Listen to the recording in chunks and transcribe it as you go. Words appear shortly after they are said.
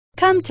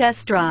Come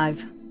test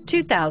drive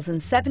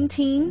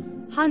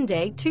 2017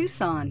 Hyundai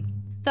Tucson.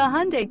 The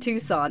Hyundai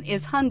Tucson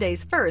is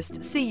Hyundai's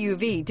first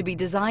CUV to be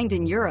designed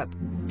in Europe.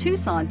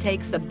 Tucson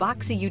takes the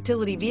boxy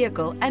utility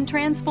vehicle and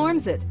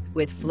transforms it.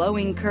 With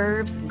flowing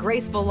curves,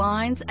 graceful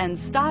lines, and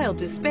style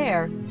to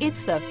spare,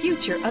 it's the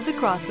future of the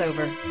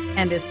crossover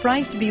and is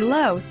priced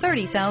below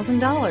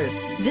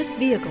 $30,000. This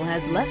vehicle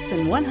has less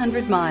than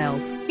 100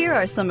 miles. Here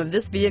are some of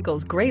this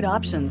vehicle's great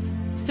options: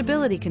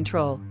 stability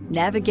control,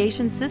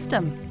 navigation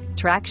system,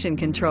 traction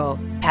control,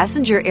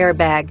 passenger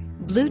airbag,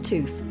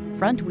 Bluetooth,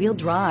 front-wheel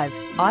drive,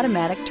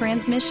 automatic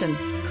transmission,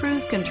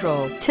 cruise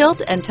control,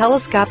 tilt and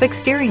telescopic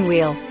steering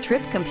wheel,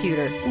 trip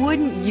computer.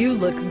 Wouldn't you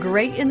look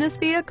great in this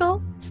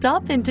vehicle?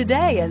 Stop in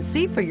today and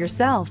see for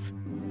yourself.